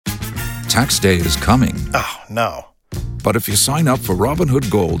Tax day is coming. Oh, no. But if you sign up for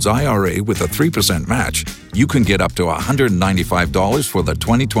Robinhood Gold's IRA with a 3% match, you can get up to $195 for the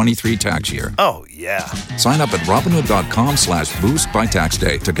 2023 tax year. Oh, yeah. Sign up at Robinhood.com/boost by tax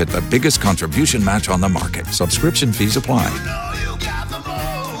day to get the biggest contribution match on the market. Subscription fees apply.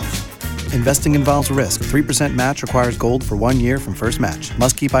 Investing involves risk. 3% match requires gold for 1 year from first match.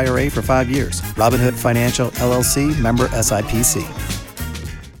 Must keep IRA for 5 years. Robinhood Financial, LLC, member SIPC.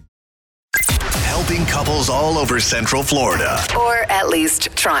 Helping couples all over Central Florida. Or at least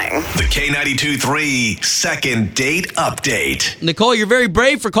trying. The K92-3 Second Date Update. Nicole, you're very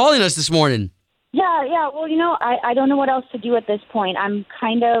brave for calling us this morning. Yeah. Well, I don't know what else to do at this point. I'm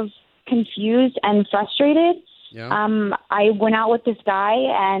kind of confused and frustrated. Yeah. I went out with this guy,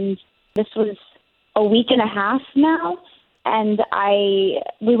 and this was a week and a half now. And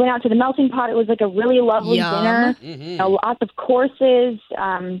we went out to the melting pot. It was like a really lovely dinner. Mm-hmm. Lots of courses.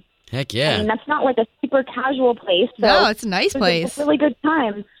 Heck yeah. I mean, that's not like a super casual place. So no, it's a nice it place. was a really good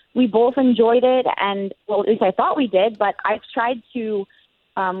time. We both enjoyed it, and well, at least I thought we did. But I've tried to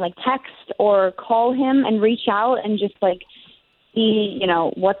text or call him and reach out and just see,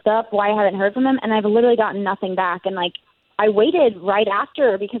 what's up, why I haven't heard from him, and I've literally gotten nothing back. And I waited right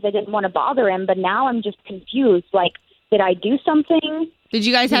after because I didn't want to bother him, but now I'm just confused. Did I do something? Did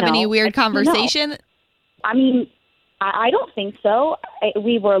you guys have any weird conversation? I mean, I don't think so.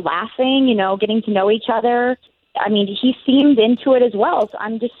 We were laughing, getting to know each other. I mean, he seemed into it as well. So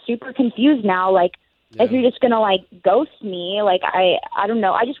I'm just super confused now. If you're just going to ghost me, I don't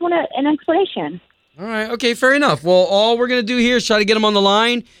know. I just want an explanation. All right. Okay, fair enough. Well, all we're going to do here is try to get him on the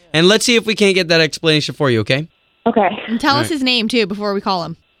line, and let's see if we can't get that explanation for you, okay? Okay. And tell us his name, too, before we call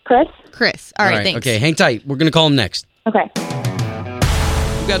him. Chris? Chris. All right, thanks. Okay, hang tight. We're going to call him next. Okay.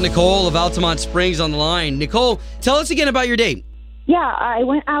 We've got Nicole of Altamont Springs on the line. Nicole, tell us again about your date. Yeah, I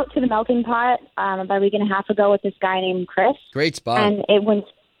went out to the melting pot about a week and a half ago with this guy named Chris. Great spot. And it went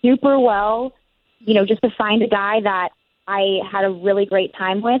super well, just to find a guy that I had a really great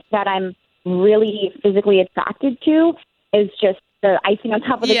time with, that I'm really physically attracted to, is just the icing on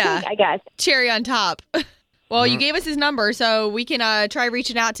top of the cake, I guess. Cherry on top. Well, you gave us his number, so we can try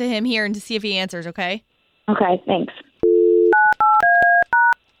reaching out to him here and to see if he answers, okay? Okay, thanks.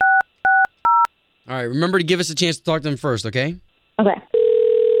 All right, remember to give us a chance to talk to him first, okay? Okay.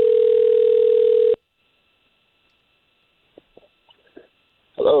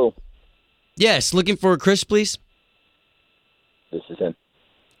 Hello. Yes, looking for Chris, please. This is him.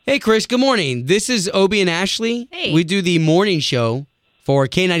 Hey, Chris, good morning. This is Obie and Ashley. Hey. We do the morning show for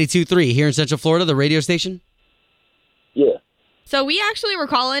K92.3 here in Central Florida, the radio station. Yeah. So we actually were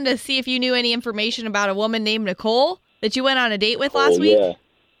calling to see if you knew any information about a woman named Nicole that you went on a date with last week. Yeah.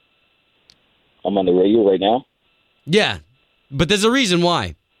 I'm on the radio right now. Yeah, but there's a reason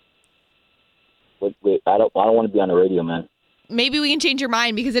why. Wait, I don't want to be on the radio, man. Maybe we can change your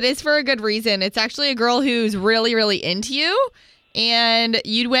mind because it is for a good reason. It's actually a girl who's really, really into you. And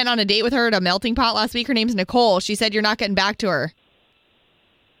you went on a date with her at a melting pot last week. Her name's Nicole. She said you're not getting back to her.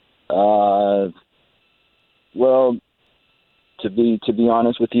 Well, to be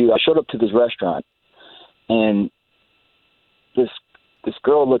honest with you, I showed up to this restaurant, and this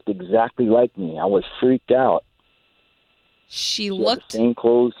girl looked exactly like me. I was freaked out. She had looked... the same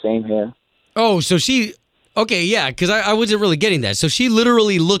clothes, same hair. Oh, so she... Okay, yeah, because I wasn't really getting that. So she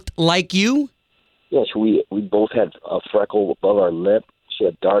literally looked like you? Yes, we both had a freckle above our lip. She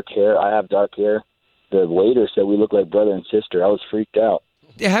had dark hair. I have dark hair. The waiter said we look like brother and sister. I was freaked out.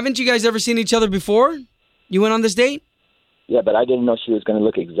 Haven't you guys ever seen each other before? You went on this date? Yeah, but I didn't know she was going to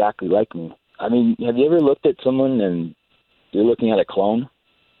look exactly like me. I mean, have you ever looked at someone and you're looking at a clone?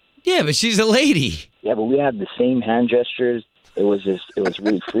 Yeah, but she's a lady. Yeah, but we had the same hand gestures. It was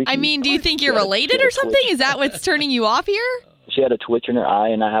really freaky. I mean, do you think you're related or something? Is that what's turning you off here? She had a twitch in her eye,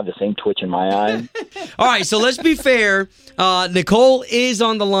 and I have the same twitch in my eye. All right, so let's be fair. Nicole is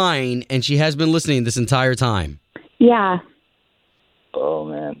on the line, and she has been listening this entire time. Yeah. Oh,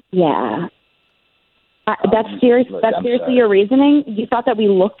 man. Yeah. That's serious. Look, That's I'm seriously sorry. your reasoning? You thought that we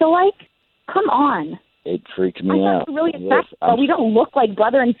looked alike? Come on. It freaked me I thought out. you were really Yes, attractive, but we don't look like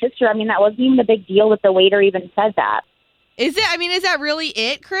brother and sister. I mean, that wasn't even a big deal that the waiter even said that. Is that really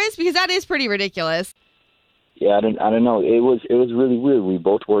it, Chris? Because that is pretty ridiculous. Yeah, I don't know. It was really weird. We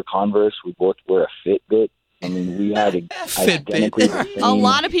both wore Converse. We both wear a Fitbit. I mean, we had identically the same. A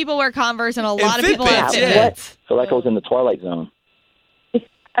lot of people wear Converse, and a lot of people have Fitbits, Fitbits. I feel like I was in the Twilight Zone.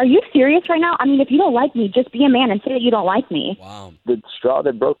 Are you serious right now? I mean, if you don't like me, just be a man and say that you don't like me. Wow. The straw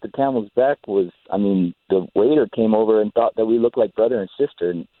that broke the camel's back was, I mean, the waiter came over and thought that we looked like brother and sister,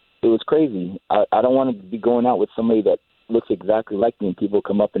 and it was crazy. I don't want to be going out with somebody that looks exactly like me, and people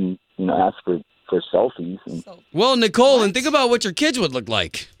come up and ask for selfies. And, Well, Nicole, and think about what your kids would look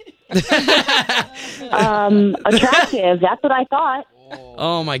like. Attractive. That's what I thought.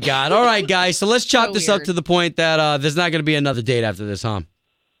 Oh, my God. All right, guys. So let's chop this up weird. to the point that there's not going to be another date after this, huh?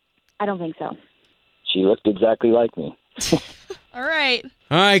 I don't think so. she looked exactly like me. All right.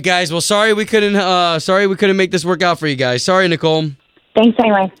 All right, guys. Well, sorry we couldn't make this work out for you guys. Sorry, Nicole. Thanks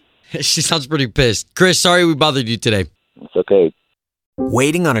anyway. She sounds pretty pissed. Chris, sorry we bothered you today. It's okay.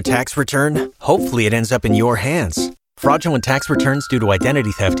 Waiting on a tax return? Hopefully it ends up in your hands. Fraudulent tax returns due to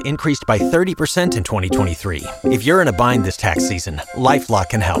identity theft increased by 30% in 2023. If you're in a bind this tax season, LifeLock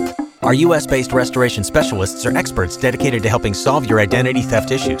can help. Our U.S.-based restoration specialists are experts dedicated to helping solve your identity theft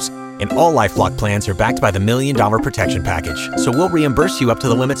issues. And all LifeLock plans are backed by the $1 Million Protection Package. So we'll reimburse you up to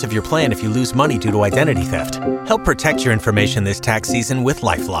the limits of your plan if you lose money due to identity theft. Help protect your information this tax season with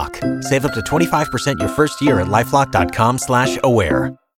LifeLock. Save up to 25% your first year at LifeLock.com/aware.